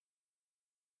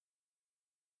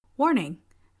Warning: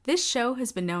 this show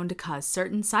has been known to cause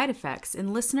certain side effects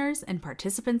in listeners and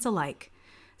participants alike.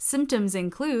 Symptoms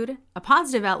include a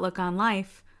positive outlook on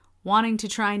life, wanting to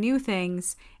try new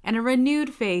things, and a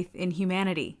renewed faith in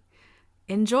humanity.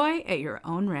 Enjoy at your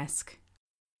own risk.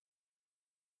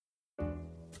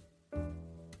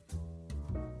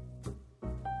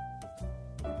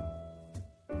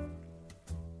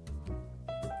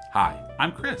 Hi,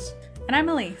 I'm Chris. And I'm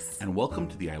Elise. And welcome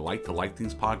to the I Like to Like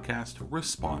Things podcast,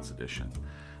 Response Edition.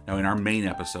 Now, in our main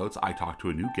episodes, I talk to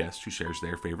a new guest who shares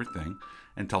their favorite thing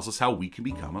and tells us how we can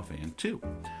become a fan too.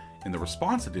 In the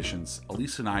Response Editions,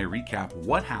 Elise and I recap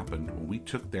what happened when we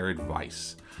took their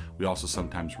advice. We also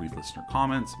sometimes read listener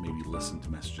comments, maybe listen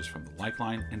to messages from the Like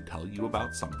line, and tell you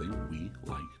about something we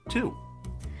like too.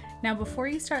 Now, before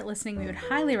you start listening, we would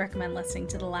highly recommend listening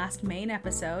to the last main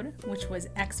episode, which was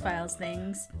X-Files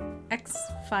themed.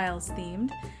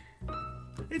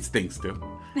 It's things too.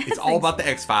 It's all about the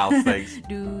X-Files things.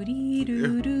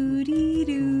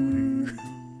 Do-dee-doo-doo-dee-doo.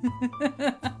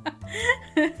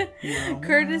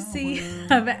 Courtesy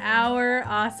of our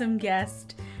awesome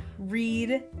guest,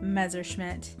 Reed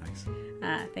Messerschmidt. Nice.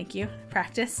 Thank you.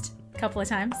 Practiced a couple of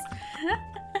times.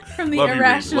 From the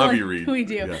Love you, Reed. We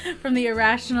do. Yeah. From the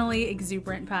Irrationally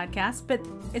Exuberant podcast. But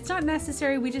it's not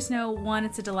necessary. We just know, one,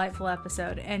 it's a delightful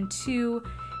episode. And two,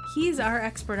 he's our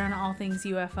expert on all things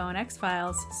UFO and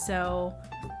X-Files. So,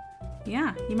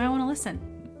 yeah, you might want to listen.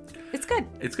 It's good.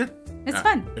 It's good. It's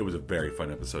fun. It was a very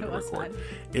fun episode to was record. fun.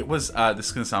 It was, this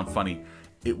is going to sound funny.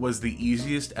 It was the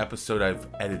easiest episode I've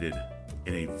edited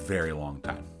in a very long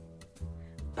time.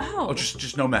 Oh,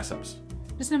 Just no mess ups.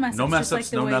 just no mess ups. No mess just like ups,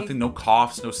 the no way... nothing, no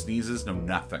coughs, no sneezes, no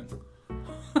nothing.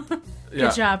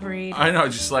 Good job, Reed. I know,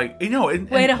 just like, you know.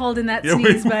 Way to hold in that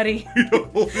sneeze, buddy. You know,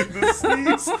 holding the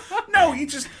sneeze. No, you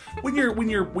just, when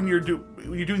you're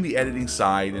doing the editing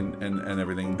side and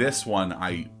everything, this one,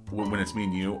 when it's me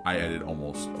and you, I edit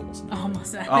almost nothing.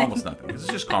 Almost nothing. Almost nothing. It's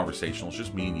just conversational. It's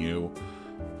just me and you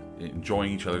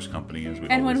enjoying each other's company as we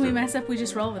And when always we do. mess up, we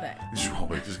just roll with it.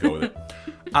 Just go with it.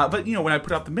 But you know, when I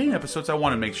put out the main episodes, I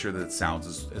want to make sure that it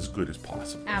sounds as good as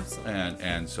possible. Absolutely.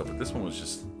 And so, but this one was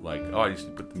just like, oh, I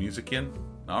just put the music in.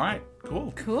 All right,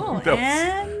 cool. Cool. That was-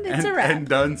 And it's a wrap. And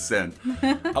done, send.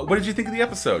 What did you think of the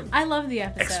episode? I love the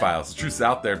episode. X-Files. The truth's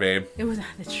out there, babe. It was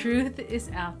the truth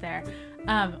is out there,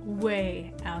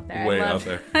 way out there. Way I out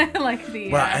there. I like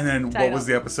the. Well, and then title. what was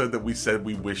the episode that we said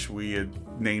we wish we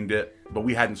had named it, but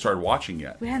we hadn't started watching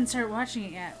yet? We hadn't started watching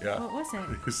it yet. Yeah. What was it?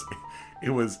 It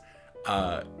was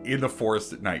In the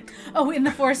Forest at Night. Oh, In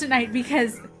the Forest at Night,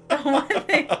 because one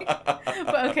thing.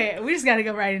 But okay, we just got to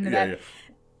go right into that. Yeah.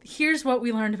 Here's what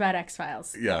we learned about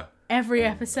X-Files. Yeah. Every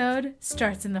episode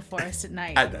starts in the forest at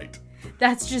night. At night.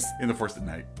 That's just In the Forest at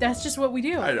Night. That's just what we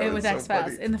do I know, with it's so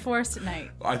X-Files. funny. In the forest at night.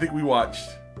 I think we watched.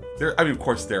 Of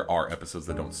course, there are episodes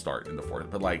that don't start in the forest,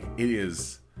 but like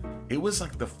it was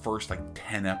like the first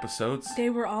 10 episodes. They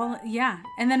were all, yeah.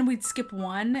 And then we'd skip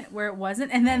one where it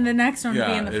wasn't, and then the next one would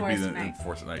be in the it'd forest be at night. in the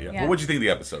Forest at Night. Yeah. Yeah. But what'd you think of the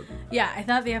episode? Yeah, I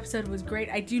thought the episode was great.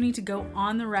 I do need to go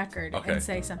on the record Okay. and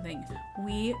say something.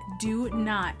 We do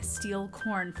not steal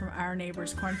corn from our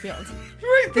neighbor's cornfield.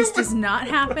 Right. This does not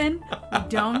happen. We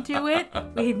don't do it.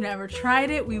 We've never tried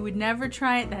it. We would never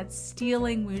try it. That's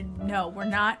stealing. We're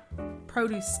not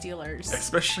produce stealers.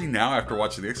 Especially now after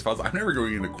watching the X-Files, I'm never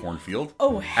going in a cornfield.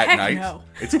 Oh, at heck night. no.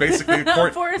 It's basically a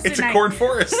corn. Forest it's at a night. corn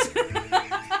forest.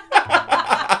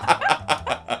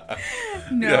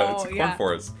 No, Yeah, it's a corn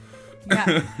forest.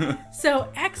 Yeah. So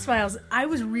X-Files, I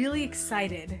was really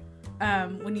excited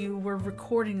when you were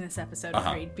recording this episode,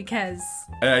 Reed, because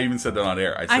And I even said that on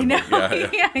air. I know.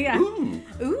 Yeah.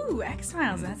 Ooh,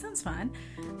 X-Files, that sounds fun.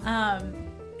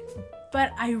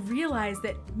 But I realized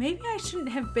that maybe I shouldn't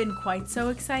have been quite so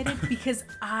excited because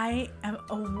I am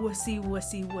a wussy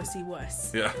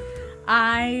wuss. Yeah.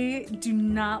 I do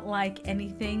not like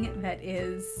anything that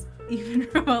is even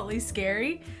remotely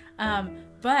scary.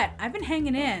 But I've been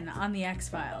hanging in on the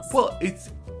X-Files. Well,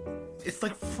 it's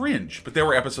like Fringe, but there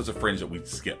were episodes of Fringe that we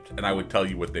skipped, and I would tell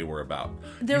you what they were about.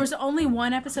 There was only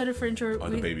one episode of Fringe where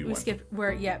the baby we one. skipped,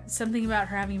 where something about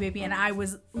her having a baby, and I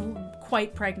was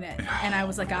quite pregnant, and I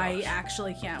was like, I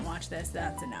actually can't watch this.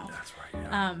 That's a no. That's right.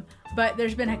 Yeah. But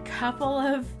there's been a couple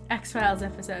of X-Files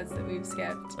episodes that we've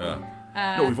skipped.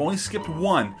 No, we've only skipped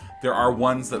one. There are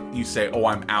ones that you say, "Oh,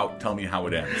 I'm out. Tell me how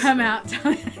it ends." I'm out.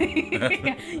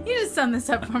 You just sum this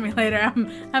up for me later.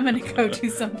 I'm gonna go do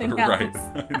something else. Right.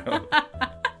 I know.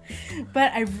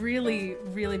 But I've really,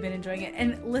 really been enjoying it.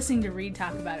 And listening to Reed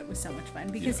talk about it was so much fun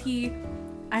because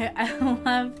I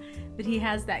love that he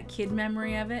has that kid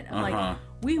memory of it. Uh-huh. Like,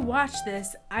 we watched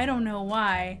this. I don't know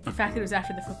why. The fact that it was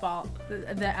after the football,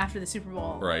 after the Super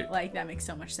Bowl. Right. Like, that makes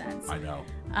so much sense. I know.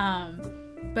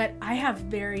 But I have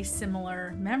very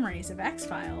similar memories of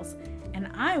X-Files.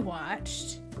 And I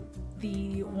watched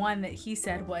the one that he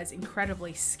said was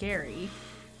incredibly scary.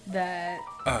 The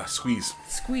Squeeze.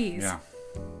 Squeeze. Yeah.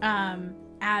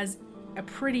 As a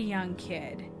pretty young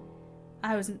kid.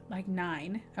 I was like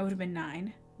 9. I would have been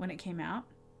 9 when it came out.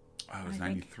 I was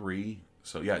 93.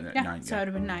 So yeah, 9. So I would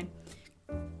have been 9.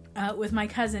 With my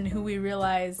cousin, who we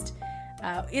realized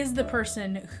is the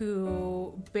person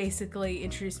who basically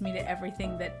introduced me to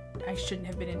everything that I shouldn't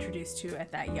have been introduced to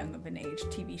at that young of an age,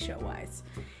 TV show wise.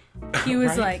 He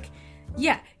was Right?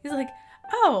 he's like,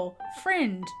 oh,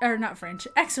 Fringe, or not Fringe,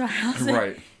 X-Files.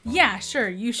 Right. Yeah, sure,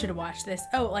 you should watch this.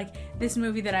 Oh, like this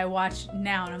movie that I watch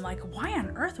now, and I'm like, why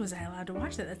on earth was I allowed to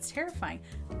watch that? That's terrifying.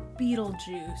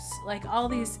 Beetlejuice, like all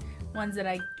these ones that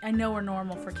I know are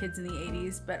normal for kids in the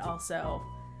 80s, but also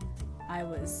I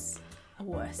was a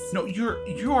wuss. No,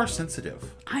 you are sensitive.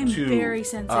 I'm very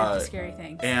sensitive to scary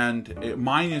things. And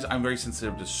mine is I'm very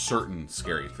sensitive to certain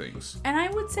scary things. And I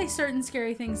would say certain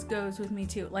scary things goes with me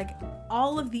too. Like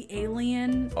all of the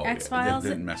Alien X-Files, that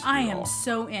didn't mess with you I at am all.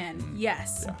 so in.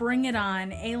 Yes, Yeah. bring it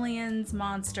on. Aliens,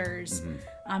 monsters,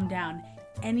 I'm down.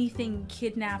 Anything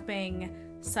kidnapping,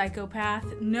 psychopath,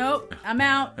 nope, I'm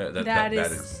out. That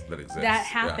exists. That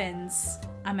happens.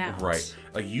 I'm out. Right.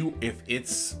 Like if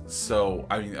it's so,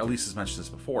 I mean, Elisa's mentioned this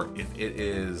before. If it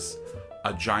is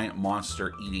a giant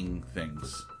monster eating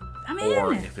things, I'm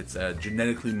or in. if it's a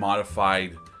genetically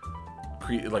modified,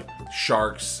 like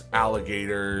sharks,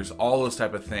 alligators, all those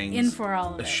type of things, In for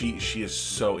all of it. She is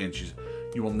so in.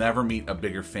 You will never meet a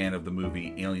bigger fan of the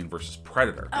movie Alien vs.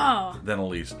 Predator than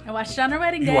Elise. I watched it on our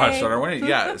wedding day. You watched it on our wedding,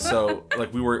 yeah. So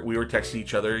like we were texting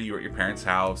each other. You were at your parents'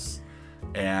 house.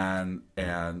 And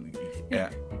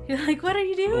You're like, what are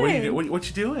you doing? what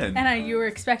you doing? And you were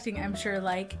expecting, I'm sure,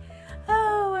 like,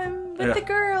 oh, I'm with the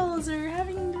girls or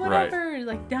having whatever. Right.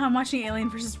 Like, now I'm watching Alien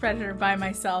vs. Predator by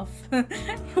myself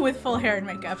with full hair and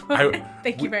makeup.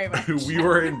 Thank you very much. We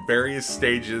were in various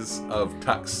stages of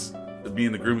tux,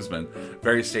 being the groomsmen,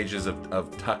 various stages of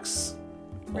tux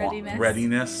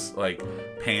readiness, like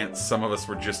pants. Some of us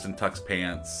were just in tux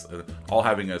pants, all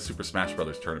having a Super Smash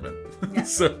Brothers tournament. Yeah.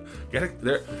 So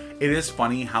it is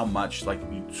funny how much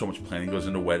so much planning goes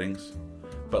into weddings,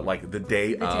 but like the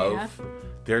day of,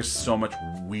 there's so much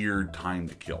weird time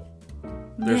to kill.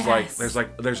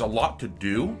 There's a lot to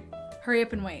do. Hurry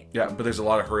up and wait. Yeah, but there's a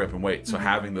lot of hurry up and wait. So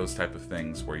having those type of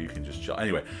things where you can just chill.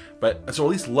 Anyway, but so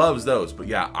Elise loves those. But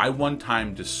yeah, I one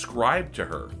time described to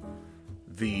her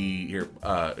here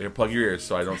plug your ears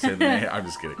so I don't say the name. I'm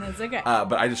just kidding. That's okay.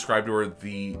 But I described to her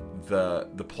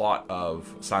the plot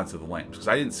of Silence of the Lambs, because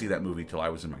I didn't see that movie till I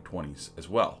was in my 20s as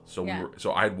well. So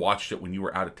I had watched it when you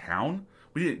were out of town.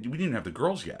 We didn't even have the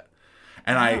girls yet.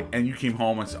 And you came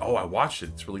home and said, "Oh, I watched it.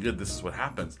 It's really good. This is what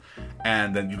happens."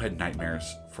 And then you had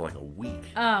nightmares for like a week.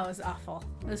 Oh, it was awful.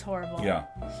 It was horrible. Yeah.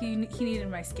 He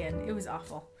needed my skin. It was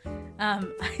awful.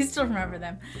 I still remember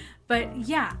them. But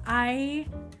yeah, I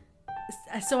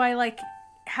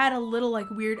had a little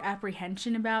weird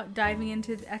apprehension about diving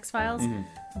into the X-Files.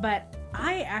 But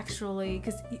I actually,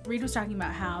 because Reed was talking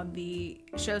about how the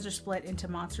shows are split into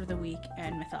Monster of the Week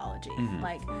and Mythology.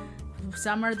 Like,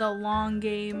 some are the long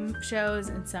game shows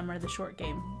and some are the short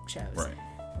game shows. Right.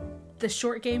 The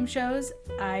short game shows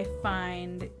I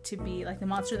find to be, like the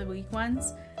Monster of the Week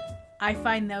ones, I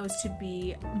find those to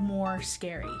be more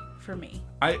scary for me.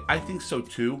 I think so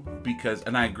too,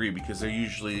 and I agree, because they're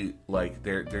usually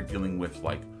they're dealing with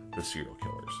the serial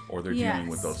killers, or they're dealing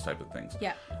with those type of things.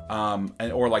 Yeah.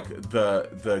 Or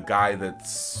the guy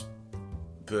that's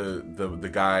the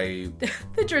guy.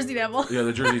 The Jersey Devil. Yeah,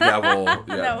 the Jersey Devil.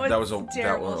 Yeah, that was a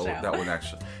terrible show. That one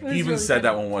actually. He even really said funny.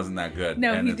 that one wasn't that good.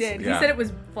 No, he did. Yeah. He said it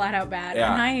was flat out bad,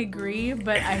 Yeah. and I agree.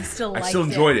 But I still liked it. I still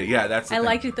enjoyed it. Yeah, that's. I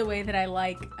liked it the way that I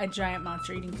like a giant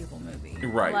monster eating people movie.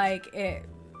 Right. Like it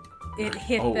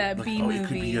hit the B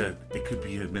movie. It could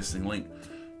be a missing link.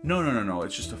 No.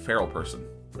 It's just a feral person.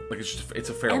 It's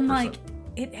a feral and person.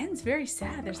 It ends very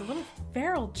sad. There's a little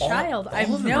feral child.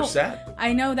 All of them are sad.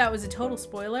 I know that was a total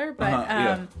spoiler,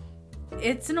 but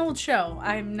it's an old show.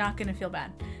 I'm not gonna feel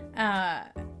bad.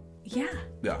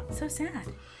 Yeah. So sad.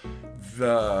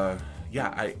 I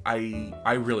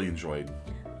really enjoyed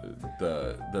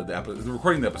the episode. The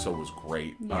recording of the episode was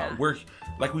great. Yeah. We're,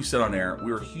 like we said on air,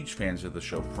 we were huge fans of the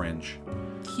show Fringe.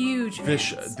 Huge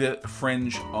fans. The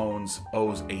Fringe owes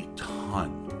a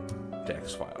ton to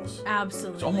X-Files.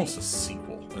 Absolutely. It's almost a sequel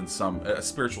a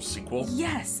spiritual sequel.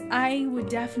 Yes, I would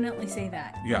definitely say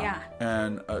that. Yeah.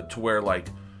 And to where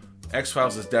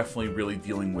X-Files is definitely really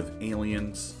dealing with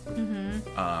aliens.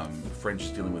 Fringe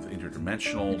is dealing with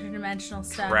interdimensional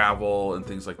stuff, travel and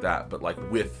things like that. But like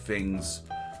with things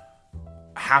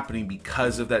happening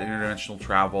because of that interdimensional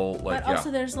travel, like but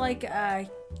also there's like a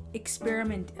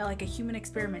human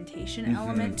experimentation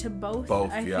element to both.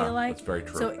 I feel like that's very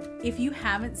true. So if you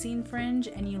haven't seen Fringe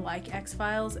and you like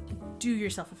X-Files, do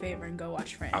yourself a favor and go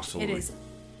watch Fringe. Absolutely. It is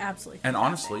absolutely and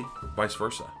fantastic. honestly, vice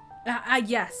versa.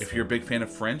 Yes. If you're a big fan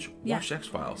of Fringe, watch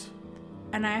X-Files.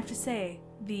 And I have to say,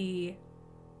 the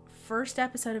first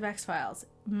episode of X-Files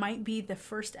might be the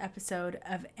first episode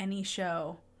of any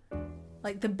show,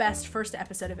 like the best first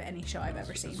episode of any show I've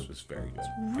ever seen. This was very good.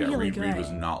 Really good. Reed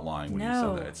was not lying when he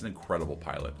said that. It's an incredible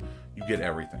pilot. You get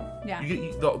everything. Yeah.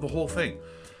 You get the whole thing.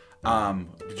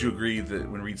 Did you agree that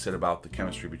when Reed said about the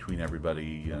chemistry between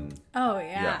everybody and... Oh,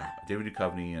 yeah. David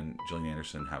Duchovny and Gillian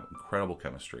Anderson have incredible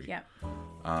chemistry. Yeah.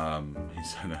 He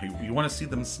said, you want to see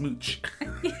them smooch.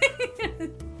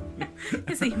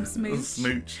 You see him smooch.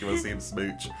 Smooch. You want to see him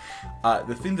smooch.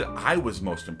 The thing that I was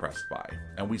most impressed by,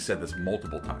 and we said this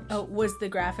multiple times. Oh, was the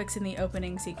graphics in the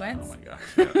opening sequence. Oh my gosh.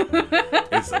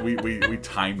 Yeah. we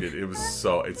timed it. It's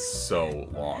so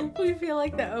long. We feel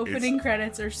like the opening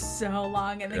credits are so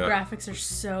long and the graphics are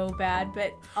so bad,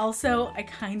 but also I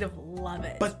kind of love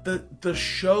it. But the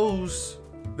shows,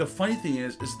 the funny thing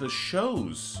is the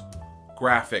shows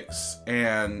graphics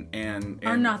and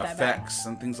are not effects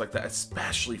and things like that,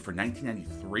 especially for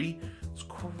 1993, it's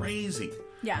crazy.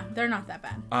 Yeah, they're not that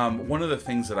bad. One of the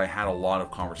things that I had a lot of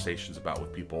conversations about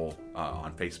with people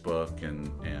on Facebook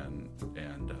and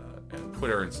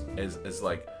Twitter is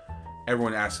like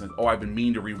everyone asking, "Oh, I've been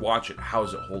meaning to rewatch it. How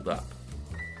does it hold up?"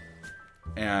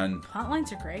 And plot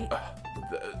lines are great.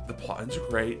 The plot lines are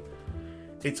great.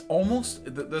 It's almost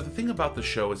the thing about the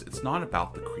show is it's not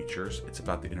about the creatures; it's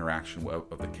about the interaction of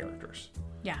the characters.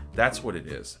 Yeah, that's what it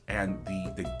is. And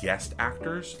the guest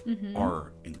actors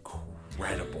are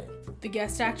incredible. The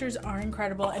guest actors are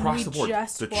incredible, across and the board.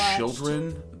 Just watched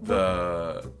children,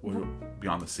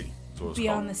 Beyond the Sea. That's what it was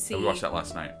Beyond called. the Sea. And we watched that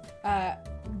last night.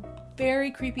 Very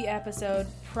creepy episode.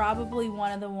 Probably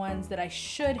one of the ones that I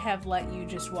should have let you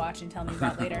just watch and tell me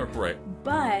about later. Right.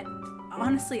 But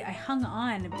honestly, I hung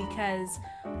on because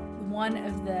one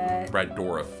of the... Brad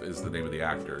Dourif is the name of the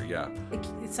actor, yeah.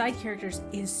 Side characters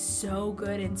is so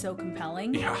good and so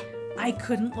compelling. Yeah. I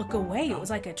couldn't look away. It was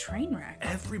like a train wreck.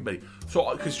 Everybody.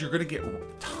 So, because you're going to get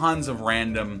tons of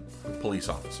random police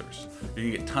officers. You're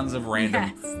going to get tons of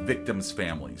random victims'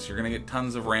 families. You're going to get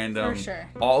tons of random... For sure.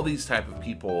 All these type of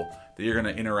people that you're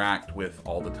going to interact with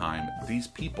all the time. These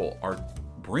people are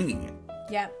bringing it.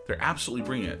 Yeah. They're absolutely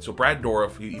bringing it. So Brad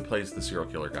Dourif, he plays the serial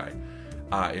killer guy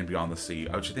in Beyond the Sea,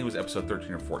 which I think was episode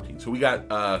 13 or 14. So we got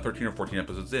 13 or 14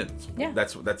 episodes in. Yeah.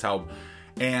 That's how...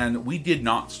 And we did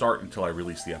not start until I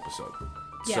released the episode.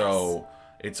 Yes. So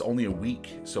it's only a week.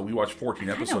 So we watched 14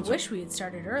 episodes. I kind of wish we had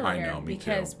started earlier. I know, me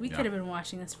because too. we could have been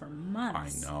watching this for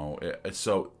months. I know.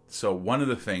 So one of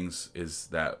the things is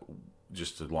that,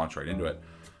 just to launch right into it,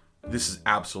 this is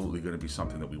absolutely going to be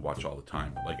something that we watch all the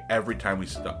time. Like every time we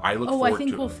sit down, I look forward to... I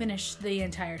think we'll finish the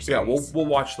entire series. Yeah, we'll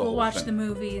watch the whole thing. We'll watch the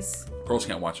movies. Girls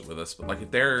can't watch it with us, but like if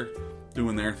they're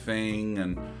doing their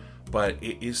thing but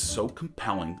it is so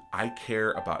compelling. I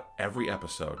care about every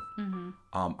episode. Mm-hmm.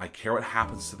 I care what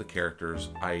happens to the characters.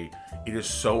 It is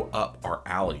so up our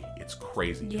alley. It's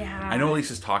crazy. Yeah. I know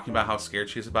Lisa's talking about how scared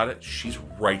she is about it. She's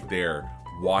right there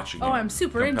watching it. I'm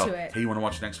super into it. Hey, you want to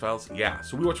watch X-Files? Yeah.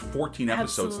 So we watched 14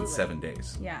 episodes in 7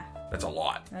 days. Yeah. That's a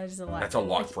lot. That is a lot. That's a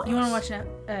lot for us. You want to watch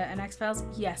an X-Files?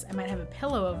 Yes. I might have a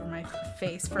pillow over my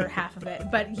face for half of it.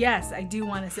 But yes, I do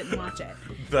want to sit and watch it.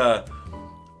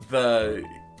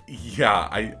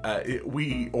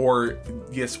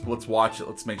 Let's watch it.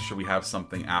 Let's make sure we have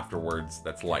something afterwards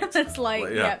that's light. That's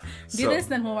light. Yeah. Do this,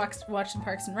 then we'll watch some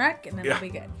Parks and Rec, and then we'll be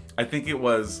good. I think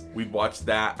we'd watch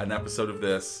an episode of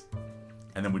this,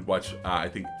 and then we'd watch. I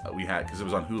think we had, because it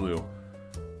was on Hulu,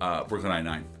 Brooklyn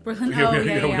Nine-Nine. Brooklyn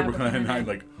Nine-Nine,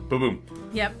 like boom, boom.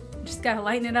 Yep. Just gotta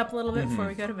lighten it up a little bit before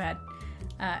we go to bed.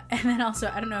 And then also,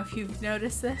 I don't know if you've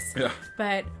noticed this,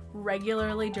 but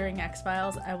regularly during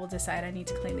X-Files, I will decide I need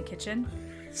to clean the kitchen.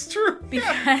 It's true.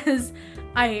 Because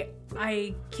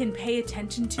I can pay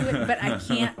attention to it, but I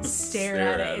can't stare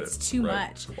at it. It's too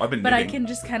much. Well, but I can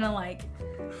just kind of like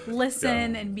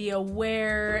listen and be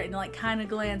aware and like kind of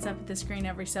glance up at the screen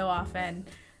every so often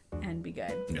and be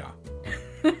good. Yeah.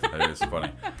 That is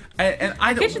funny. And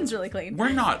I don't... Kitchen's really clean. We're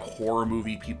not horror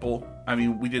movie people. I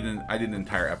mean, I did an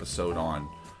entire episode on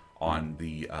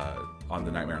the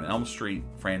Nightmare on Elm Street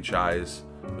franchise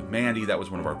with Mandy. That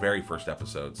was one of our very first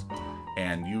episodes.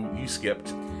 And you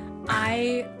skipped.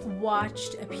 I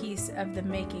watched a piece of the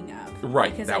making of.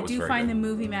 Right, Because that I was do very find good. the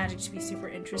movie magic to be super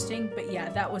interesting. But yeah,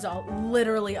 that was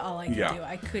literally all I could Yeah. do.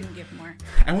 I couldn't give more.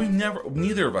 And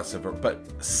neither of us ever, but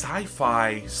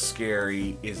sci-fi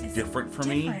scary is different for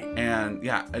me. different. And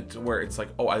yeah, it's where it's like,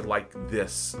 oh, I like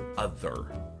this other.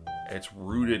 It's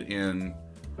rooted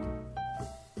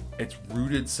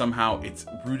somehow, it's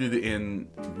rooted in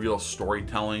real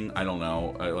storytelling. I don't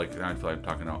know. I feel like I'm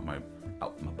talking out my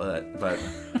butt, but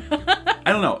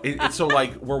I don't know. It's so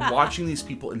like we're watching these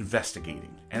people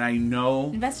investigating, and I know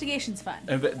Investigation's fun.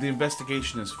 the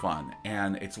investigation is fun,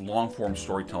 and it's long form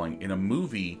storytelling. In a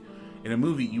movie,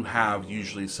 you have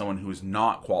usually someone who is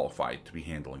not qualified to be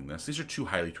handling this. These are two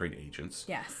highly trained agents,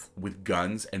 Yes. with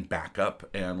guns and backup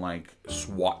and like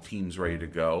SWAT teams ready to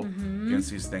go against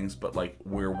these things. But like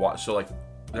so like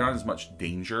they're not as much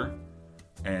danger.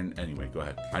 And anyway, go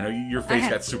ahead. I know your face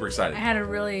got super excited. I had a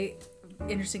really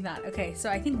interesting thought. Okay, so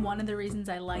I think one of the reasons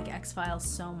I like X-Files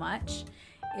so much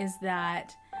is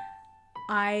that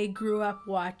I grew up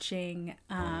watching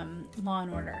Law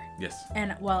and Order. Yes.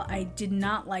 And while I did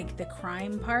not like the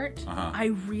crime part, I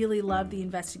really loved the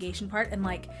investigation part, and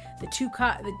like the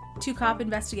two cop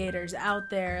investigators out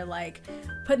there like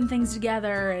putting things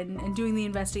together and doing the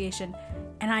investigation.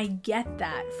 And I get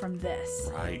that from this.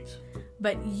 Right.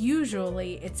 But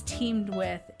usually it's teamed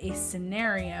with a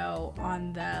scenario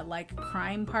on the like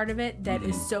crime part of it that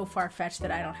is so far-fetched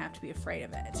that I don't have to be afraid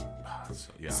of it.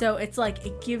 So, yeah. So it's like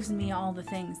it gives me all the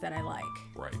things that I like.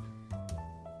 Right.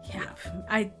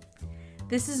 Yeah.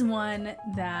 This is one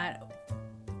that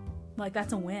like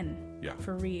that's a win. Yeah.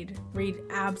 For Reed. Reed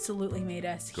absolutely made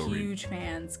us huge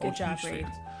fans. Good job, huge Reed.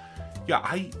 fans. Yeah,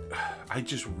 I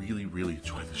just really, really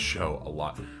enjoy the show a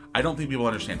lot. I don't think people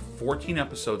understand. 14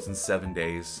 episodes in 7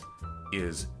 days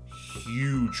is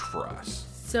huge for us.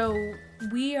 So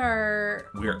we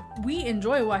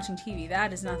enjoy watching TV.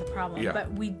 That is not the problem. Yeah.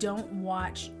 But we don't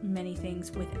watch many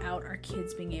things without our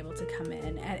kids being able to come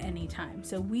in at any time.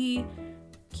 So we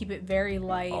keep it very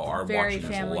light, very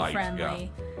family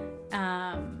friendly.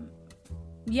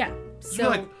 Yeah.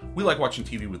 So we like watching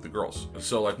TV with the girls.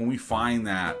 So like when we find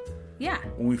that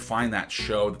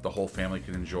show that the whole family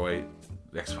can enjoy,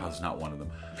 the X-Files is not one of them.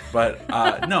 But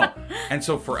no. And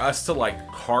so for us to like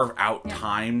carve out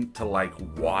time to like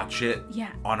watch it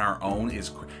on our own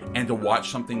and to watch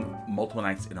something multiple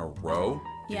nights in a row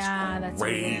is that's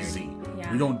crazy. Weird.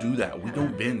 Yeah. We don't do that. We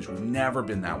don't binge. We've never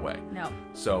been that way. No.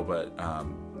 So, but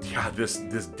this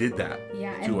did that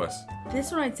to us.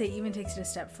 This one I'd say even takes it a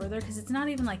step further because it's not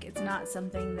even like it's not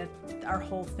something that our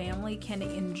whole family can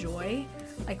enjoy.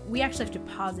 Like we actually have to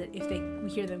pause it if we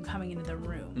hear them coming into the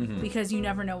room because you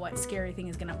never know what scary thing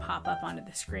is going to pop up onto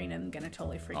the screen and going to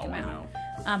totally freak them out.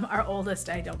 Our oldest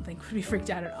I don't think would be freaked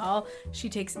out at all. She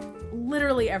takes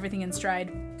literally everything in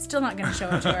stride. Still not going to show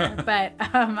it to her, but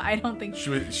I don't think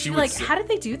she would like. Say, how did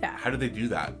they do that? How did they do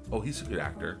that? Oh, he's a good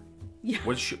actor. Yeah.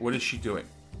 What is she doing?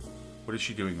 What is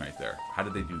she doing right there? How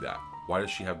did they do that? Why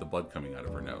does she have the blood coming out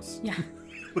of her nose? Yeah.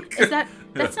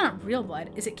 That's not real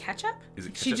blood? Is it ketchup?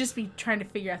 She'd just be trying to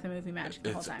figure out the movie magic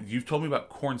the whole time. You've told me about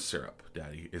corn syrup,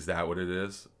 Daddy. Is that what it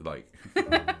is? Like,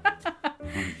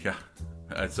 yeah.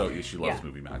 So she loves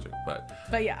movie magic,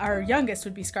 but yeah, our youngest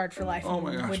would be scarred for life and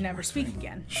my gosh, would never speak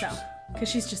again. So, because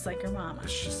she's just like her mama.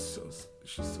 She's so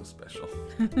special.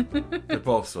 They're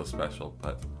both so special,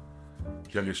 but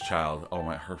youngest child, oh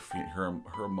my, her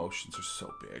emotions are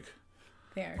so big.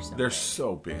 They're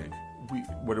so big.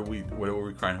 What were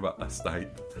we crying about last night?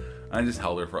 I just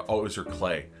held her for. Oh, it was her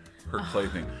clay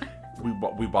thing.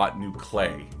 We bought new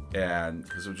clay, and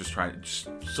because we're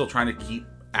still trying to keep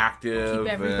active,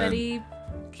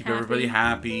 keep everybody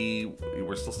happy.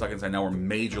 We're still stuck inside now. We're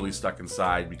majorly stuck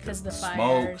inside because of the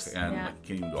smoke fires, and like,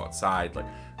 can't even go outside. Like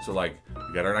so, like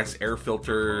we got our nice air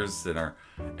filters and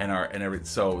everything.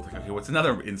 So like, okay, what's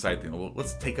another inside thing? Well,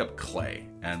 let's take up clay,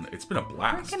 and it's been a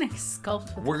blast. We're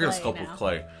gonna sculpt with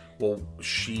clay. Well,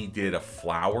 she did a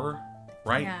flower,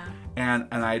 right? Yeah. And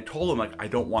I told them like I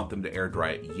don't want them to air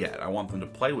dry it yet. I want them to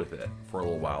play with it for a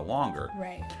little while longer.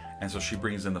 Right. And so she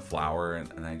brings in the flower,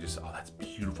 and I just, that's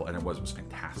beautiful. And it was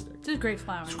fantastic. It's a great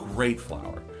flower. It's a great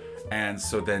flower. And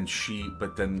so then she's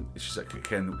like,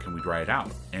 can we dry it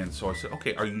out? And so I said,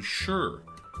 okay, are you sure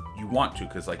you want to?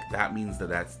 Because like that means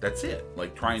that's it.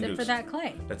 Like trying that's to. That's it for that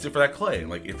clay. That's it for that clay. And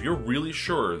like if you're really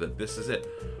sure that this is it,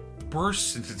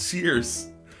 bursts into tears,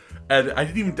 and I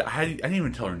didn't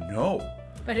even tell her no.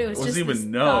 But it was just this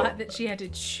thought that she had to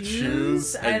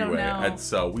choose. I don't know. And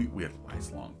so we had a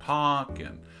nice long talk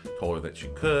and told her that she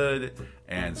could,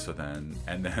 and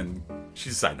then she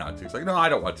decided not to. It's like, no, I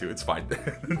don't want to. It's fine.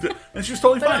 And she was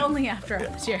totally fine. But only after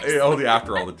all the tears. Only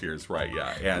after all the tears, right?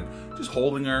 Yeah, and just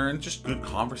holding her and just good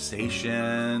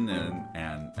conversation,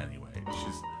 and anyway,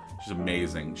 she's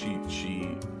amazing.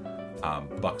 She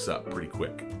bucks up pretty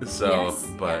quick. So, yes,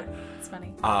 but yeah, it's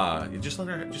funny. Just let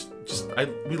her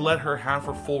we let her have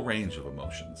her full range of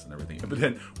emotions and everything. But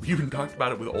then we even talked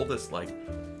about it with Oldest, like,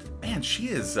 man, she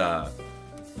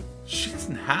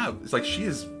doesn't have, it's like she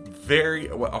is very,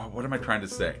 what am I trying to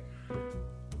say?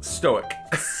 Stoic.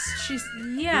 She's,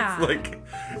 yeah.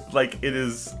 like it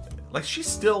is, like she's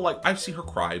still, like, I've seen her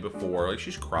cry before, like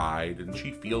she's cried and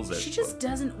she feels it. She just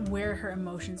doesn't wear her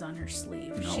emotions on her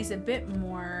sleeve. No. She's a bit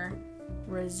more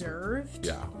reserved.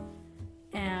 Yeah.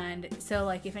 And so,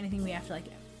 like, if anything, we have to, like,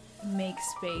 make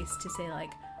space to say,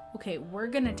 like, okay, we're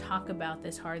gonna talk about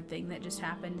this hard thing that just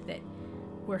happened that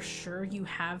we're sure you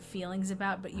have feelings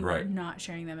about, but you are not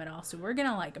sharing them at all. So we're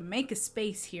gonna, like, make a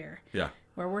space here. Yeah.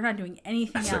 Where we're not doing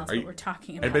anything else, but we're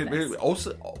talking about this.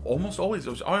 Also, almost always, it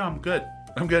was, oh, I'm good.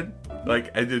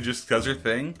 Like, and it just does her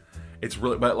thing. It's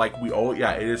really, but, like,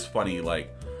 it is funny,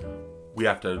 like, we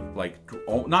have to, like,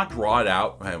 not draw it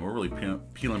out. Man, we're really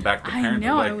peeling back the parenting. I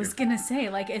know, I was going to say,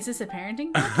 like, is this a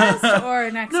parenting podcast or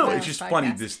an X-Files No, it's just podcast?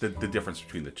 funny, the difference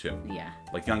between the two. Yeah.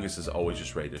 Like, youngest is always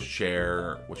just ready to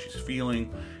share what she's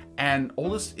feeling. And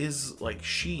oldest is, like,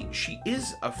 she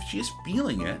is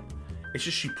feeling it. It's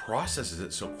just she processes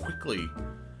it so quickly.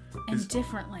 And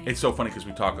differently. It's so funny because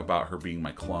we talk about her being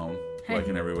my clone, like,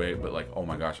 in every way, but, like, oh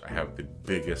my gosh, I have the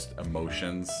biggest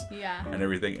emotions and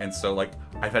everything. And so, like,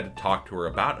 I've had to talk to her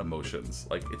about emotions.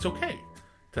 Like, it's okay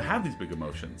to have these big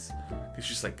emotions. It's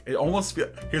just like, it almost feels,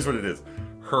 here's what it is.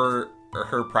 Her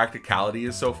practicality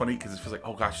is so funny because it feels like,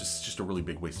 oh gosh, this is just a really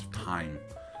big waste of time.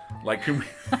 Like, can we...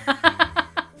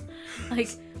 like...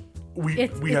 We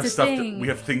have stuff. We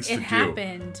have things to do. It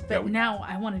happened, but now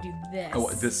I want to do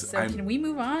this. Can we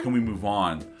move on? Can we move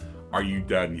on? Are you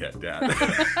done yet, Dad?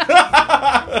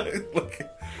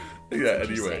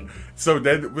 Anyway. So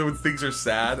then, when things are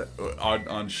sad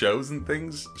on shows and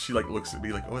things, she, like, looks at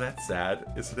me like, "Oh, that's sad,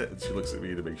 isn't it?" And she looks at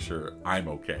me to make sure I'm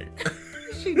okay.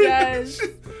 She does.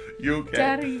 You okay?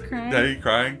 Dad, are you crying? Dad, are you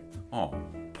crying? Oh,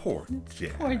 poor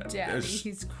Dad. Poor Daddy,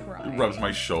 he's crying. He rubs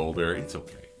my shoulder. It's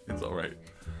okay. It's all right.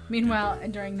 Meanwhile,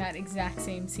 during that exact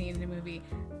same scene in the movie,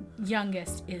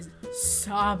 youngest is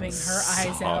sobbing her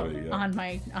eyes out on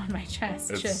my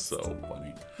chest. It's just so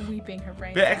funny. Weeping her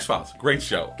brains The out. X-Files, great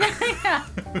show. Yeah.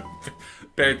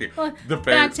 Back to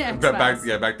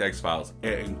X-Files. Back to X-Files.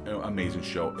 Amazing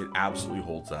show. It absolutely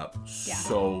holds up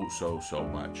so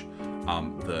much.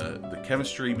 The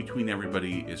chemistry between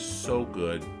everybody is so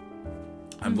good.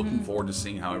 I'm looking forward to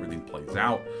seeing how everything plays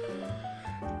out.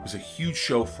 It was a huge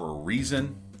show for a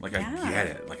reason. Like, I get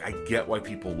it. Like, I get why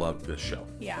people love this show.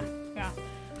 Yeah.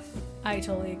 I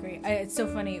totally agree. It's so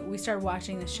funny. We started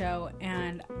watching the show,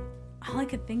 and all I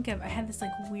could think of, I had this, like,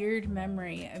 weird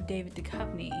memory of David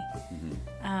Duchovny.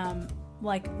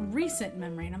 Like, recent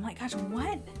memory. And I'm like, gosh,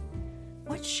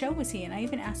 what show was he in? I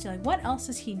even asked you, like, what else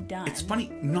has he done? It's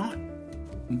funny. Not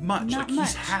much.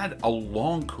 He's had a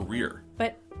long career.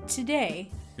 But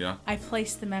today, I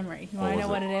placed the memory. You want to know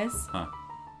what it is? Huh.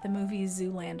 The movie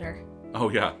Zoolander. Oh,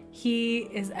 yeah. He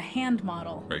is a hand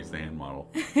model. Right, he's the hand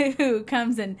model. Who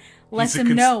comes and lets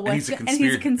him know what's going on. And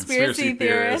he's a conspiracy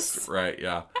theorist. Right,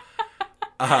 yeah.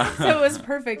 So it was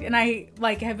perfect. And I,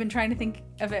 like, have been trying to think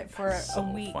of it for a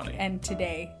week. Funny. And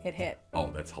today it hit.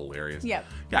 Oh, that's hilarious. Yep.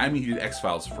 Yeah, I mean, he did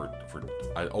X-Files for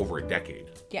over a decade.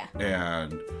 Yeah.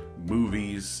 And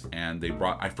movies, and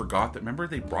I forgot that, remember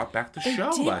they brought back the show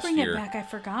last year. They did bring it back, I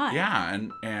forgot. Yeah,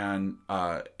 and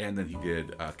then he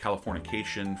did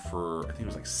Californication for, I think it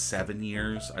was like 7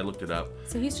 years. I looked it up.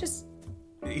 So he's just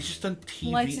done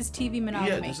TV. Likes his TV monogamy.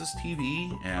 Yeah, this is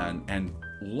TV, and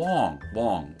long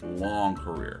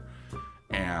career.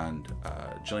 And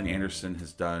Gillian Anderson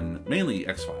has done mainly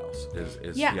X-Files.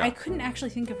 I couldn't actually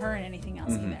think of her in anything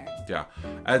else either. Yeah,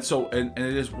 and so and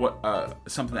it is what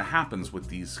something that happens with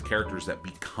these characters that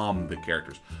become the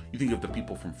characters. You think of the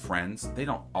people from Friends; they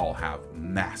don't all have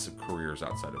massive careers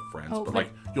outside of Friends, but like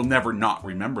you'll never not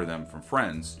remember them from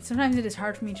Friends. Sometimes it is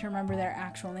hard for me to remember their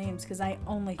actual names because I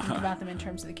only think about them in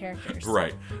terms of the characters.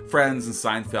 Right, Friends and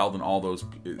Seinfeld and all those,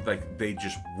 like they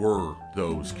just were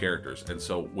those characters, and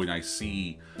so when I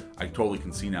totally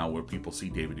can see now where people see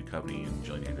David Duchovny and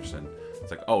Gillian Anderson. It's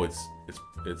like, oh, it's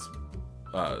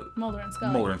Mulder and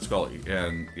Scully. Mulder and Scully,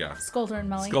 and yeah, Sculder and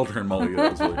Mully. Sculder and Mully.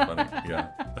 That was really funny. Yeah.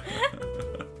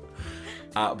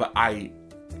 But I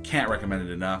can't recommend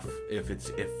it enough. If this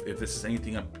is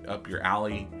anything up your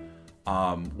alley,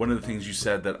 One of the things you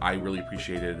said that I really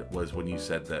appreciated was when you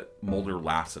said that Mulder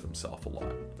laughs at himself a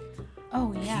lot.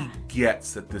 Oh, yeah. He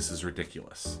gets that this is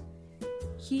ridiculous.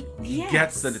 He Yes.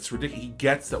 gets that it's ridiculous. He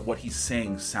gets that what he's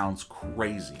saying sounds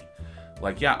crazy.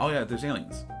 Like, yeah, oh yeah, there's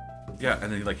aliens. Yeah,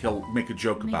 and then he'll make a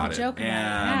joke about it.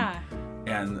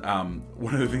 And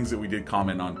one of the things that we did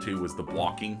comment on too was the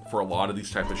blocking for a lot of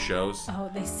these type of shows. Oh,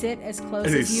 they sit as close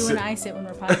as you and I sit when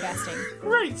we're podcasting.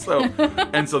 Right. So,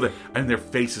 and their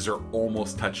faces are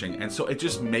almost touching, and so it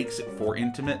just makes it for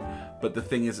intimate. But the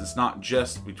thing is, it's not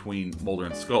just between Mulder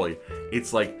and Scully.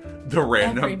 It's like the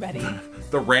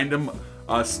random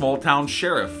small town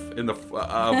sheriff in the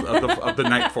of the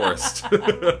Night Forest.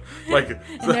 And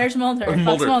there's Mulder.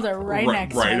 Mulder right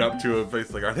next to him. Right up to him.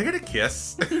 Face like, are they gonna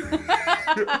kiss?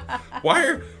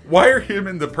 Why are him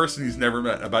and the person he's never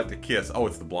met about to kiss? Oh,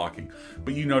 it's the blocking.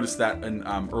 But you notice that in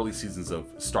early seasons of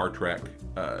Star Trek,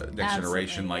 Next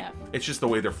Generation. It's just the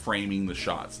way they're framing the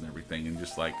shots and everything, and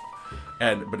just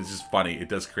but it's just funny. It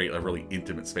does create a really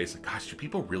intimate space. Like, gosh, do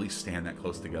people really stand that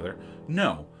close together?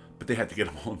 No. But they had to get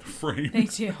them all in the frame. They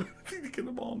do. They get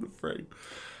them all in the frame.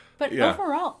 But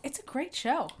overall, it's a great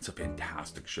show. It's a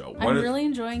fantastic show. I'm really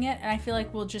enjoying it, and I feel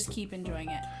like we'll just keep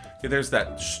enjoying it. Yeah, there's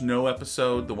that snow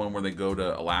episode, the one where they go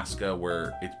to Alaska,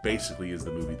 where it basically is the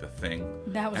movie The Thing.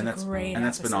 That was a great and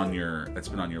that's episode.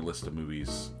 been on your list of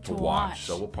movies to watch.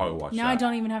 So we'll probably watch that. Now I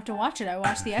don't even have to watch it. I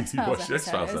watched the X-Files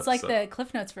episode. It's like the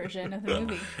Cliff Notes version of the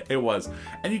movie. It was.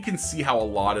 And you can see how a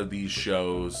lot of these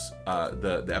shows,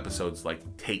 the episodes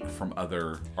take from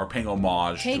other, or paying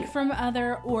homage. From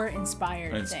other or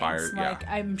inspired things. Yeah.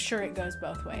 I'm sure it goes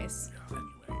both ways. Yeah,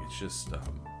 anyway, it's just,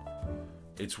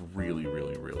 it's really,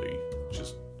 really, really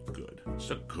just good. It's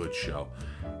a good show.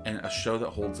 And a show that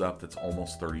holds up that's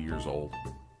almost 30 years old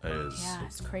is... Yeah,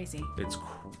 it's crazy. It's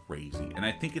crazy. And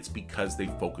I think it's because they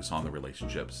focus on the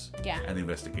relationships and the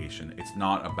investigation. It's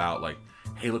not about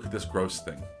hey, look at this gross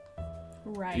thing.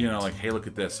 Right. Hey, look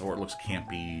at this, or it looks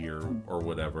campy, or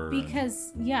whatever.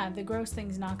 Because, the gross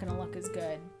thing's not going to look as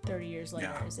good 30 years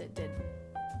later as it did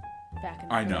back in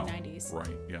the early 90s.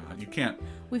 Right, yeah. You can't...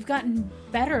 We've gotten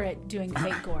better at doing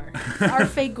fake gore. Our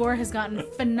fake gore has gotten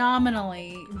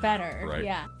phenomenally better. Right.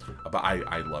 Yeah. But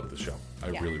I love the show. I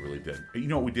really, really did. You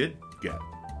know what we did get?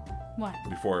 What?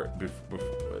 Before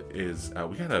is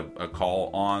we got a call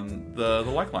on the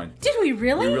like line. Did we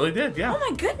really? We really did, yeah. Oh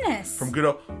my goodness. From good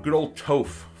old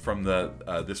Toph from the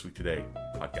This Week Today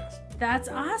podcast. That's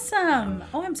awesome.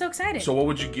 Oh, I'm so excited. So what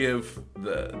would you give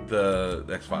the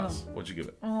X-Files? What'd you give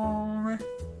it?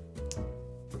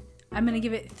 I'm going to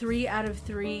give it 3 out of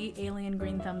 3 alien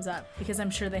green thumbs up because I'm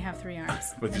sure they have 3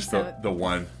 arms. But just the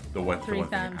one 3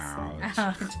 thumbs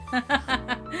out.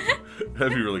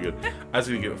 That'd be really good. I was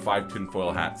going to give it 5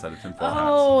 tinfoil hats out of tinfoil hats.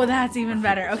 Oh, that's even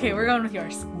better. Okay, we're going with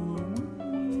yours.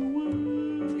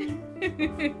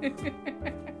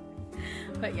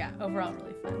 But yeah, overall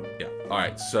really fun. Yeah. All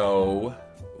right, so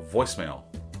voicemail.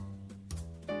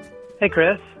 Hey,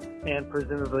 Chris, and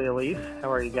presumably Elise.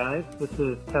 How are you guys? This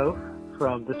is Toph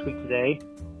from This Week Today.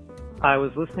 I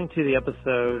was listening to the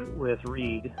episode with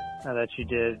Reed that you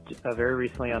did very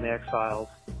recently on the X-Files.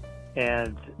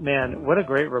 And man, what a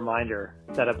great reminder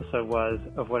that episode was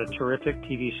of what a terrific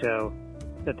TV show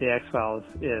that the X-Files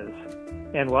is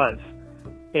and was.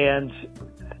 And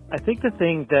I think the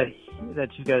thing that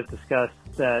you guys discussed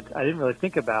that I didn't really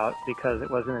think about because it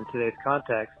wasn't in today's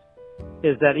context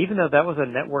is that even though that was a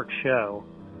network show,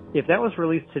 if that was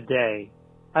released today,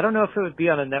 I don't know if it would be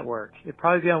on a network. It'd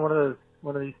probably be on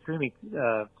one of these streaming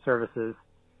services,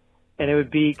 and it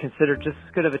would be considered just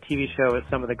as good of a TV show as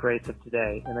some of the greats of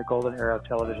today in the golden era of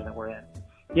television that we're in.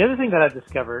 The other thing that I've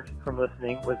discovered from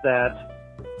listening was that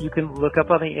you can look up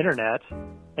on the internet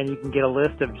and you can get a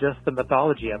list of just the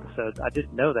mythology episodes. I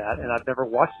didn't know that, and I've never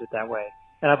watched it that way.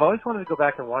 And I've always wanted to go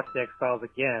back and watch the X-Files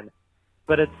again,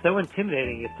 but it's so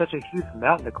intimidating. It's such a huge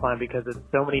mountain to climb because it's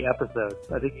so many episodes.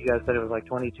 I think you guys said it was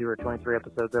 22 or 23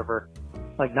 episodes over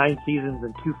 9 seasons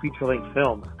and 2 feature-length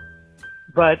films.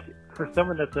 But for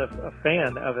someone that's a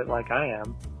fan of it like I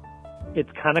am, it's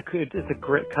a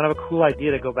great, kind of a cool idea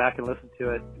to go back and listen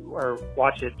to it or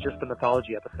watch it, just the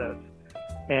mythology episodes.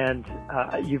 And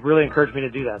you've really encouraged me to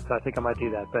do that, so I think I might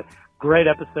do that. But great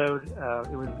episode.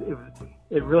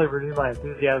 It really renewed my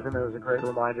enthusiasm. It was a great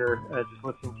reminder just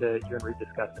listening to you and Reed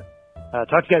discuss it.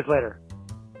 Talk to you guys later.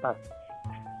 Bye.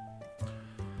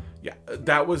 Yeah,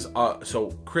 that was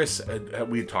so Chris.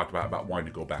 We had talked about wanting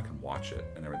to go back and watch it,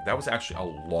 and everything. That was actually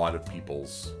a lot of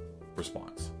people's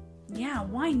response. Yeah,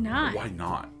 why not? Why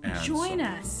not? And join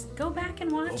us. Go back and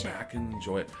watch it. Go back and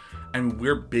enjoy it. And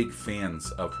we're big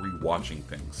fans of rewatching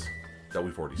things. that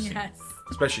we've already seen. Yes.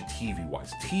 Especially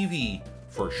TV-wise. TV,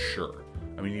 for sure.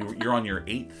 I mean, you're on your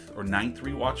 8th or 9th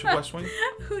rewatch of West Wing?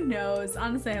 Who knows?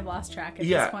 Honestly, I've lost track at this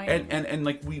Yeah, point. and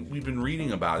like we've been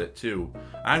reading about it too.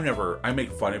 I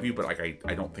make fun of you, but like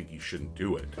I don't think you shouldn't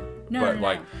do it. No, but no,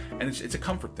 like, no. and it's a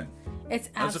comfort thing. It's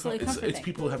absolutely comforting. It's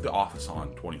people who have The Office on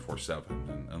 24/7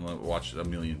 and watch it a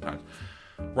million times.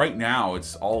 Right now,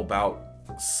 it's all about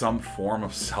some form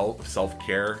of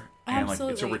self-care. And like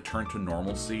it's a return to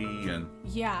normalcy and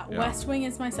yeah, West Wing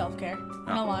is my self-care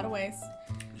in a lot of ways.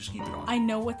 Just keep it on. I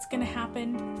know what's going to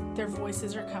happen. Their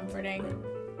voices are comforting.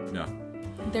 Yeah.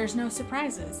 There's no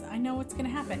surprises. I know what's going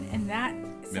to happen, and that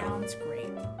sounds great.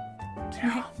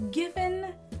 Yeah.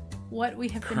 Given what we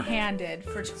have been handed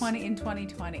for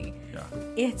 2020,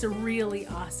 it's really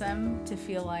awesome to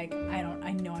feel like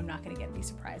I know I'm not going to get any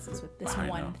surprises with this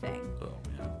one thing.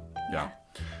 Oh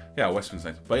yeah, West Wing's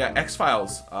nice. But yeah,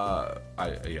 X-Files.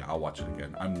 I'll watch it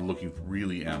again.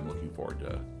 Really am looking forward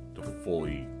to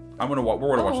fully. We're gonna watch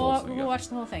the whole thing. We'll watch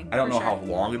the whole thing. I don't know how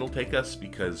long it'll take us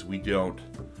because we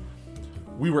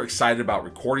were excited about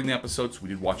recording the episodes. We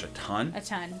did watch a ton,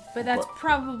 but that's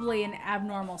probably an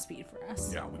abnormal speed for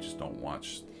us. Yeah, we just don't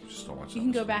watch. You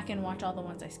can go back and watch all the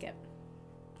ones I skip.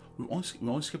 We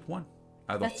only skipped one.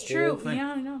 That's true. Thing.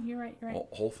 Yeah, no, you're right.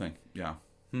 Whole thing. Yeah.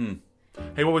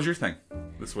 Hey, what was your thing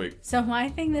this week? So my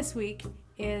thing this week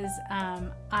is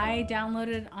I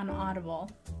downloaded on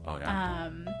Audible. Oh yeah.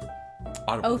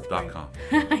 Audible.com.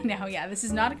 I know. Yeah, this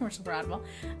is not a commercial for Audible.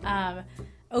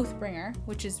 Oathbringer,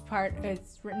 which is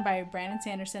it's written by Brandon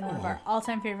Sanderson, one of our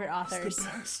all-time favorite authors.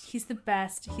 He's the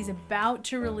best. He's about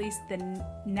to release the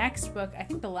next book. I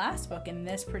think the last book in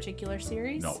this particular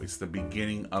series. No, it's the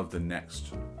beginning of the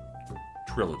next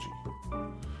trilogy.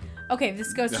 Okay,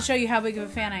 this goes to show you how big of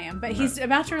a fan I am. But he's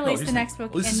about to release the next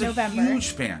book in November. She's a huge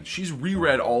fan. She's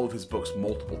reread all of his books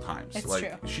multiple times. It's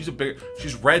true.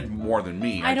 She's read more than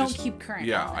me. I don't keep current.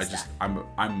 Yeah, I'm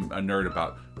a nerd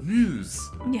about news.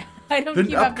 Yeah, I don't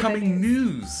keep up up with the upcoming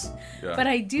news. Yeah. But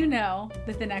I do know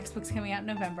that the next book's coming out in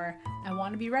November. I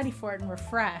want to be ready for it and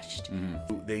refreshed.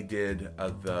 Mm-hmm. They did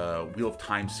the Wheel of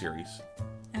Time series.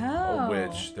 Oh.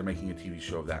 Which they're making a TV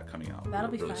show of that coming out.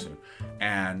 That'll be really fun. Soon.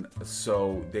 And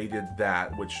so they did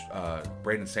that, which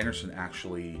Brandon Sanderson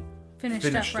actually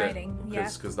finished up writing.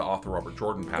 Because the author Robert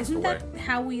Jordan passed away. Isn't that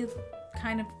how we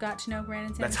kind of got to know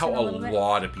Brandon Sanderson? That's how a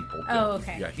lot of people did. Oh,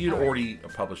 okay. Yeah, he had already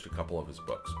published a couple of his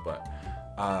books, but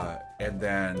and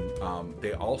then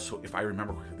they also, if I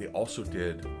remember correctly, they also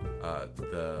did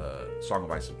the Song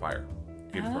of Ice and Fire.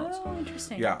 Game of Thrones. Oh,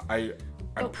 interesting. Yeah,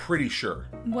 I'm pretty sure.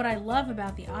 What I love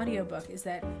about the audiobook is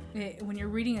that when you're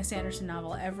reading a Sanderson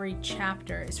novel, every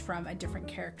chapter is from a different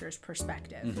character's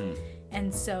perspective. Mm-hmm.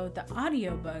 And so the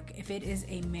audiobook, if it is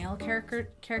a male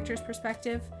character's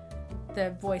perspective,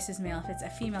 the voice is male. If it's a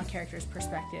female character's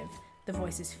perspective, the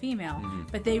voice is female. Mm-hmm.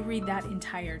 But they read that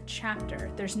entire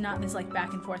chapter. There's not this like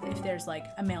back and forth. If there's like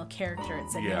a male character,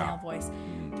 it's like a male voice.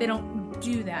 They don't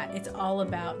do that. It's all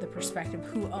about the perspective,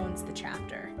 who owns the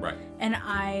chapter. Right. And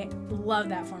I love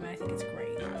that format. I think it's great.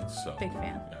 Yeah, it's so big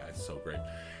fan. Yeah, it's so great.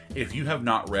 If you have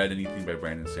not read anything by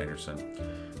Brandon Sanderson,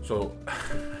 so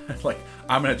like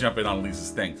I'm gonna jump in on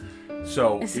Lisa's thing.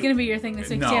 So is it gonna be your thing this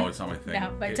week? No, it's not my thing.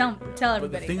 No, but tell everybody.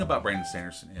 But the thing about Brandon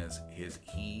Sanderson is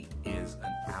he is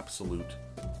an absolute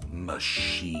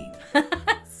machine.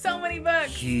 So many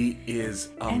books. He is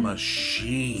a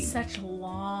machine. Such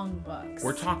long books.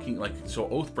 We're talking like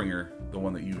Oathbringer, the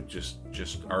one that you just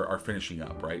are finishing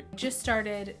up, right? Just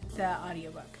started the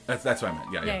audiobook. That's what I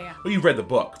meant. Yeah. Yeah. Well, you've read the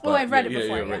book. Well, I've read it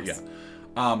before. Yes.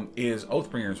 Is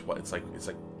Oathbringer's what? It's like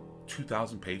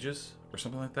 2,000 pages or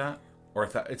something like that, or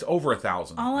it's over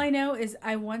 1,000. All I know is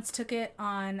I once took it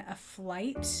on a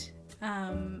flight.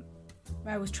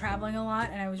 I was traveling a lot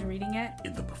and I was reading it.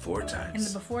 In the before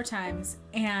times.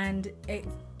 And it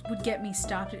would get me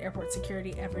stopped at airport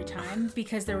security every time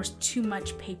because there was too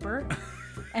much paper.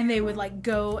 And they would like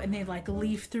go and they'd like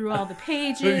leaf through all the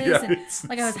pages. And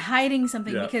like I was hiding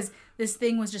something because this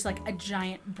thing was just like a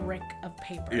giant brick of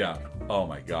paper. Yeah. Oh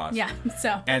my gosh. Yeah.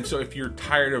 So if you're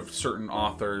tired of certain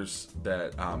authors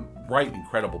that write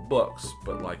incredible books,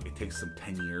 but like it takes them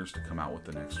 10 years to come out with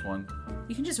the next one,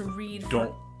 you can just read.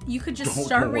 You could just don't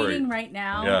start worry. reading right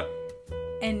now. Yeah.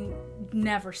 And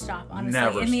never stop, honestly.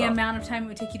 Never the stop. amount of time it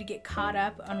would take you to get caught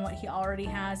up on what he already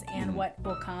has and what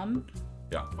will come.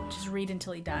 Yeah. Just read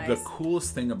until he dies. The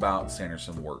coolest thing about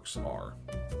Sanderson works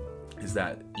is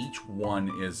that each one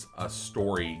is a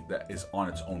story that is on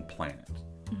its own planet.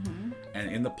 Mm-hmm. And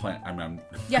in the planet, I'm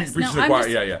yes, no,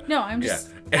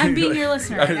 I'm being your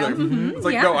listener right now. It's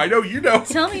like, no, I know you know.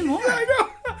 Tell me more. Yeah, I know.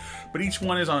 But each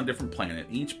one is on a different planet.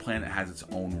 Each planet has its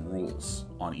own rules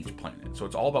on each planet. So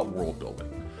it's all about world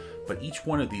building. But each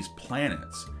one of these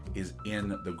planets is in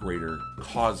the greater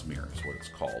Cosmere, is what it's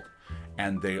called.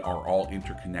 And they are all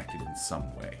interconnected in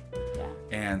some way. Yeah.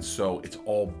 And so it's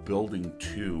all building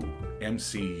to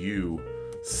MCU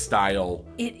style.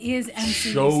 It is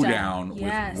MCU showdown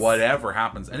style. with whatever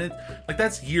happens. And it like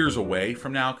that's years away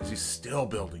from now because he's still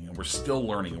building and we're still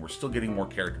learning and we're still getting more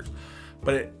characters.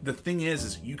 But the thing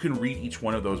is you can read each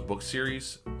one of those book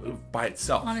series by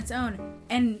itself. On its own.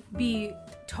 And be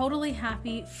totally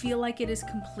happy, feel like it is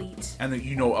complete. And then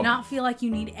not feel like you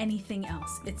need anything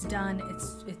else. It's done.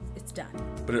 It's done.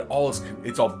 But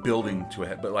it's all building to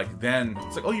it. But like then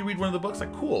it's like, oh, you read one of the books,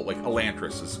 like cool. Like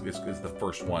Elantris is the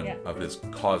first one of his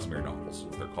Cosmere novels, is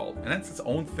what they're called. And that's its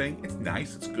own thing. It's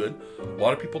nice, it's good. A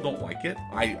lot of people don't like it.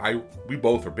 We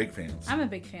both are big fans. I'm a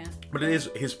big fan. But it is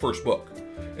his first book.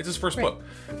 It's his first book.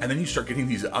 And then you start getting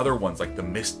these other ones like the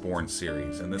Mistborn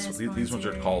series. And these ones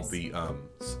are called the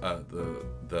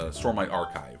Stormlight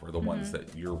Archive, or the ones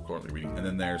that you're currently reading. And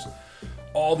then there's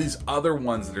all these other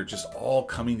ones that are just all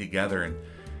coming together, and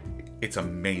it's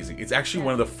amazing. It's actually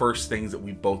one of the first things that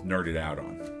we both nerded out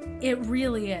on. It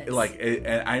really is.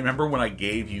 And I remember when I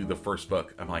gave you the first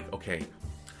book, I'm like, okay,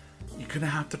 you're gonna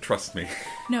have to trust me.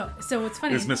 No, so what's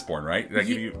funny? It was Mistborn, right? Did I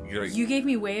give you gave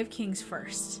me Way of Kings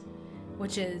first,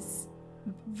 which is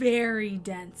very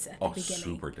dense at the beginning.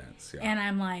 Super dense, yeah. And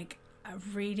I'm like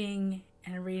reading,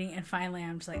 and finally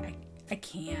I'm just like, I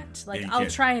can't. Like, you I'll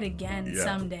can't. try it again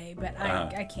someday, but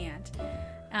I can't.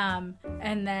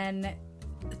 And then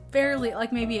fairly,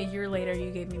 like maybe a year later,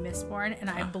 you gave me Mistborn, and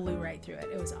I blew right through it.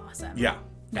 It was awesome. Yeah.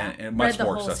 And much read the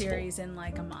more whole accessible. series in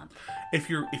like a month. If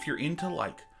you're into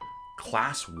like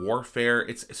class warfare,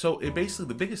 basically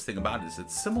the biggest thing about it is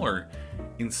it's similar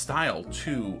in style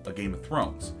to a Game of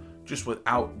Thrones, just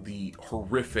without the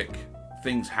horrific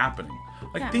things happening.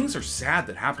 Like things are sad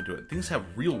that happen to it. Things have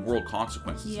real world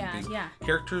consequences. Yeah, and things. yeah.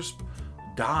 Characters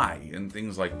die and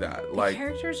things like that. Like the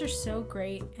characters are so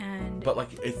great, but like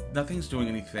nothing's doing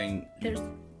anything. There's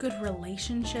good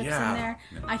relationships in there.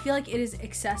 Yeah. I feel like it is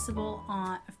accessible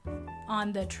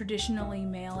on the traditionally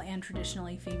male and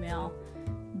traditionally female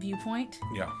viewpoint.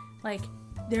 Yeah. Like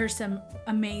there's some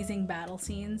amazing battle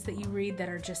scenes that you read that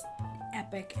are just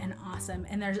epic and awesome,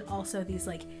 and there's also these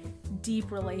like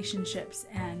deep relationships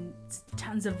and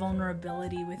tons of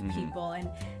vulnerability with people, and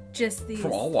just these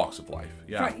from all walks of life.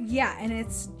 And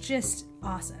it's just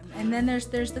awesome. And then there's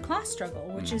the class struggle,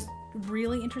 which is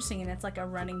really interesting, and it's like a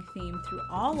running theme through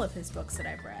all of his books that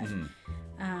I've read.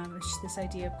 It's just this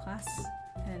idea of class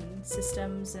and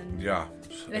systems, and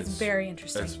it's very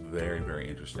interesting. It's very, very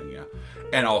interesting,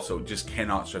 and also just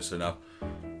cannot stress enough,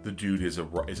 the dude is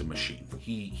a machine.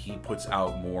 He puts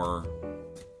out more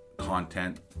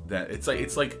content that it's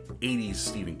like 80s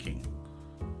Stephen King.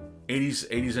 80s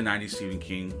and 90s Stephen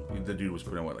King. The dude was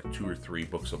putting out like 2 or 3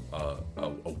 books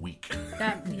a week.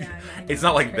 It's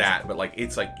not like crazy. That, but like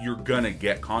it's like you're gonna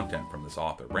get content from this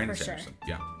author, Brandon Sanderson.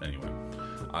 Sure. Yeah. Anyway,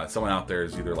 someone out there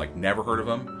is either like never heard of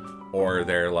him, or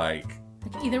they're like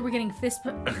either we're getting fist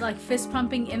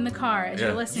pumping in the car as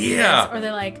you're listening to this, or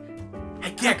they're like, I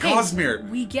get Cosmere.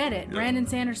 We get it. Brandon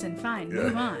Sanderson. Fine.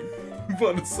 Move on. Move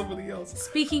on to somebody else.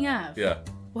 Speaking of. Yeah.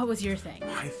 What was your thing?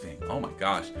 My thing. Oh my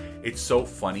gosh. It's so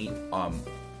funny.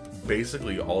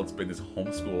 Basically all it's been is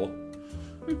homeschool,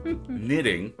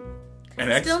 knitting,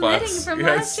 and X-Files. Still knitting from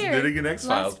last year. Knitting and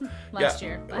X-Files. Last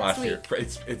year. Last week. Year.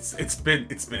 It's been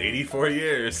 84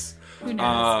 years. Who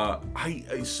knows?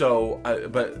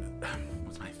 But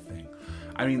what's my thing?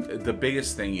 I mean, the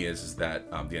biggest thing is that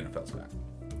the NFL's back.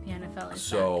 The NFL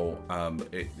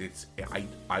is back.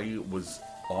 I was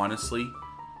honestly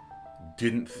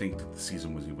didn't think that the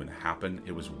season was even going to happen.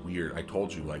 It was weird. I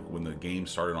told you, like, when the game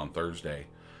started on Thursday,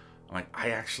 I'm like, I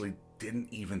actually didn't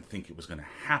even think it was going to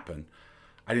happen.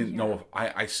 I didn't know if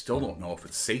I still don't know if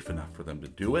it's safe enough for them to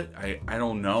do it. I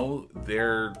don't know.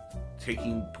 They're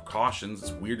taking precautions.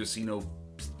 It's weird to see no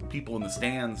people in the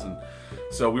stands, and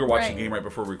so we were watching the game right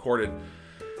before we recorded,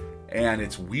 and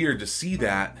it's weird to see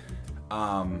that.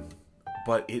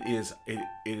 But it is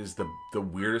the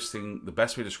weirdest thing. The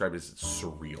best way to describe it is it's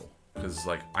surreal, because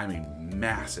like I'm a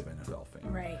massive NFL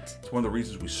fan. Right. It's one of the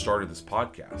reasons we started this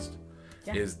podcast.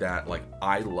 Yeah. Is that like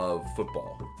I love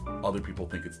football. Other people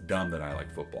think it's dumb that I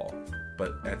like football,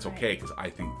 but that's okay because I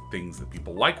think things that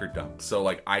people like are dumb. So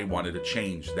like I wanted to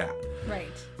change that. Right.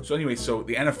 So anyway, so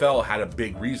the NFL had a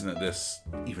big reason that this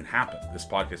even happened. This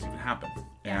podcast even happened.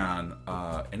 And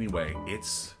anyway,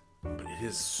 but it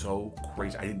is so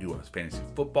crazy. I didn't do a fantasy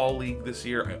football league this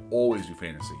year. I always do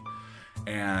fantasy,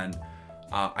 and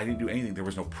I didn't do anything. There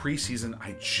was no preseason.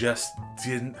 I just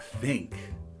didn't think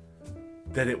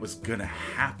that it was gonna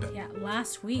happen. Yeah,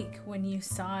 last week when you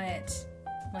saw it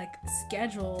like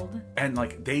scheduled, and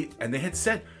like they had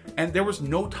said, and there was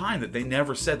no time that they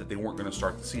never said that they weren't going to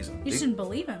start the season. You just didn't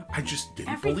believe him. I just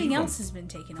didn't believe Everything him. else has been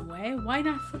taken away. Why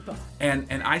not football?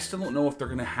 And I still don't know if they're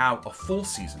going to have a full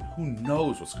season. Who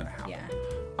knows what's going to happen? Yeah.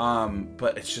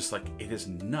 But it's just like, it is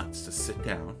nuts to sit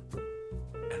down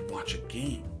and watch a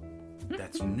game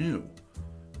that's new.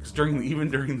 Because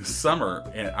even during the summer,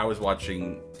 and I was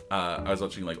watching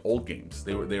like old games.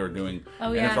 They were doing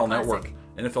NFL Network.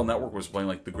 NFL Network was playing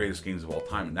like the greatest games of all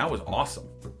time, and that was awesome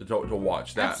to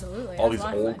watch that. Absolutely. All these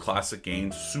old classic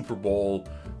games, Super Bowl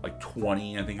like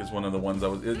 20, I think is one of the ones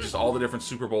just all the different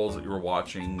Super Bowls that you were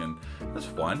watching, and it was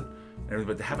fun.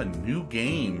 But to have a new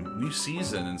game, new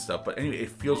season and stuff. But anyway,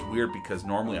 it feels weird because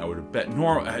normally I would have bet.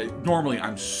 Normally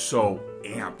I'm so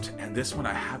amped, and this one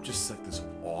I have just like this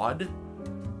odd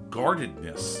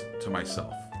guardedness to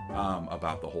myself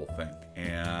about the whole thing,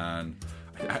 and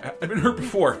I've been hurt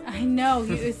before. I know.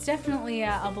 It's definitely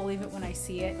I'll believe it when I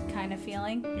see it kind of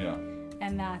feeling. Yeah.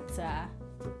 And that's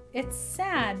it's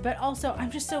sad, but also I'm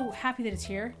just so happy that it's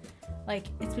here. Like,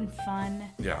 it's been fun.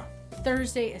 Yeah.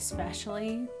 Thursday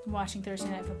especially, watching Thursday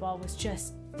Night Football was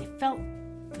just, it felt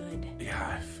good.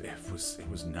 Yeah, it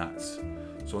was nuts.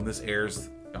 So when this airs,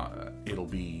 it'll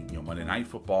be Monday Night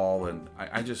Football, and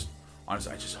I just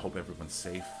honestly, I just hope everyone's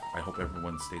safe. I hope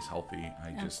everyone stays healthy.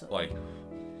 I just Absolutely.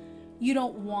 You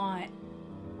don't want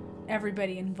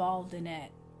everybody involved in it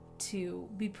to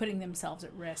be putting themselves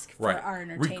at risk for our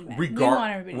entertainment. We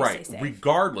want everybody to stay safe.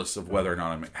 Regardless of whether or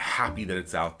not I'm happy that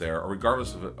it's out there, or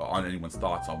regardless of on anyone's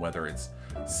thoughts on whether it's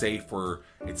safe or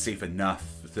it's safe enough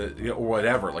to, or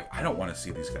whatever. Like, I don't want to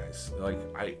see these guys. Like,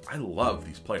 I love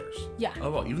these players. Yeah.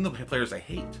 Even the players I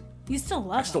hate. You still love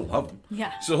them. I still love them.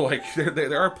 Yeah. So, like,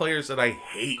 there are players that I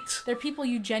hate. They're people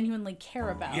you genuinely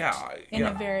care about. Yeah. In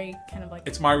a very kind of like...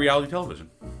 It's my reality television.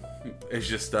 It's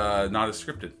just not as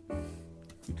scripted.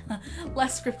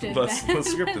 Less scripted, less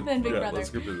scripted than Big Brother. Less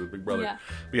scripted than Big Brother. Yeah.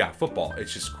 But yeah, football.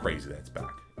 It's just crazy that it's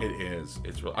back. It is.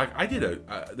 It's real. I did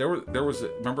there was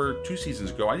remember 2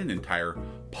 seasons ago I did an entire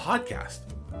podcast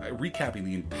recapping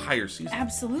the entire season.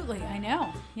 Absolutely, I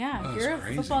know. Yeah, you're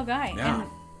crazy. A football guy. Yeah. And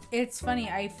it's funny.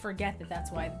 I forget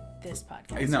that's why this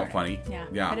podcast. Isn't that funny?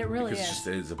 Yeah. But it really because is. It's just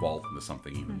it's evolved into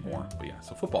something even more. But yeah,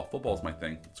 so football is my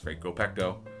thing. It's great. Go Pack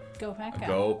Go. Go Pack Go.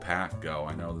 Go Pack Go.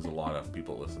 I know there's a lot of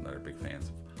people that listen that are big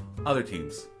fans of other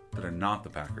teams that are not the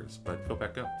Packers, but Go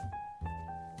Pack Go.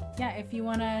 Yeah, if you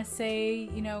want to say,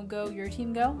 go your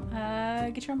team, go,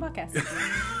 get your own podcast.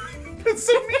 That's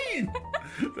so mean.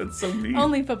 That's so mean.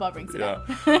 Only football brings it up.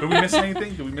 Did we miss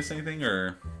anything?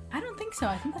 Or? I don't think so.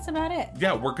 I think that's about it.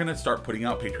 Yeah, we're going to start putting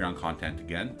out Patreon content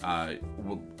again.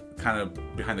 We'll kind of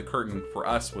behind the curtain for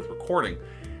us with recording.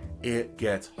 It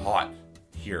gets hot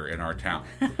here in our town.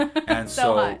 And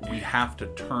so we have to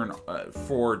turn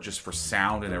for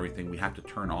sound and everything, we have to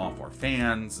turn off our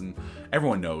fans, and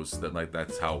everyone knows that like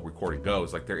that's how recording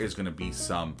goes. Like there is going to be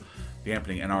some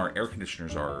dampening, and our air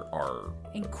conditioners are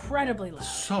incredibly loud.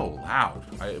 So loud.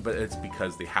 But it's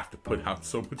because they have to put out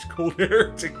so much cold air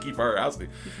to keep our house clean.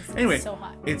 Anyway, it's so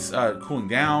hot. It's cooling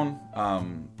down.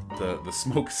 The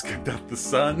smoke has kept out the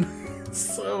sun.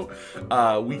 So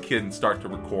we can start to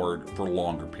record for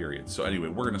longer periods. So anyway,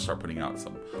 we're going to start putting out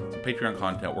some Patreon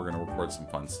content. We're going to record some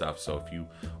fun stuff. So if you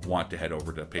want to head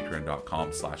over to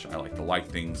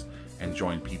patreon.com/ILikeToLikeThings and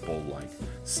join people like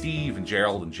Steve and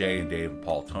Gerald and Jay and Dave and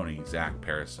Paul, Tony, Zach,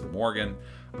 Paris, and Morgan.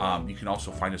 You can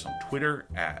also find us on Twitter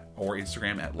or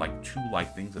Instagram at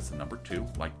Like2Like Things. That's the number 2,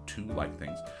 Like2Like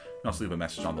Things. You can also leave a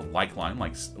message on the like line,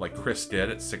 like Chris did,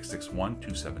 at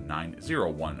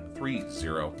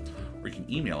 661-279-0130. Or you can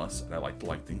email us at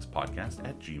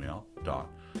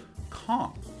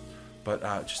ILikeToLikeThingsPodcast@gmail.com.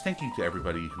 But just thank you to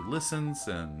everybody who listens,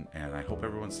 and I hope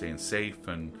everyone's staying safe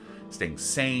and staying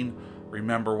sane.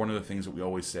 Remember, one of the things that we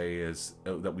always say is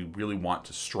that we really want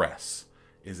to stress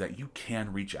is that you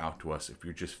can reach out to us if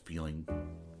you're just feeling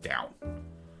down.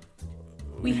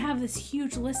 We have this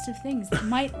huge list of things that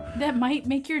might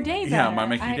make your day better. Yeah, it might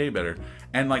make your day better.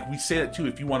 And like we say that too,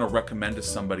 if you want to recommend to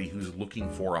somebody who's looking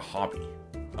for a hobby,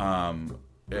 and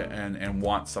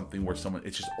want something where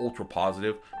it's just ultra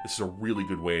positive, this is a really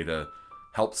good way to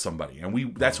help somebody.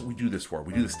 And that's what we do this for.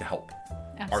 We do this to help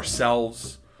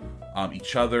ourselves,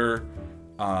 each other,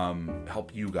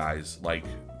 help you guys, like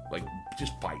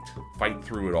just fight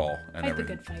through it all, and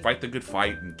everything. Fight the good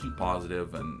fight, and keep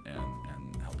positive, and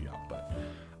help you out. But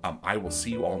I will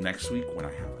see you all next week when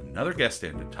I have another guest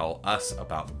in to tell us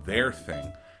about their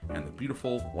thing, and the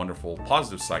beautiful, wonderful,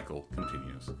 positive cycle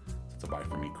continues. That's a bye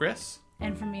from me, Chris.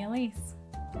 And from me, Elise.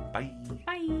 Bye.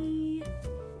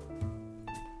 Bye.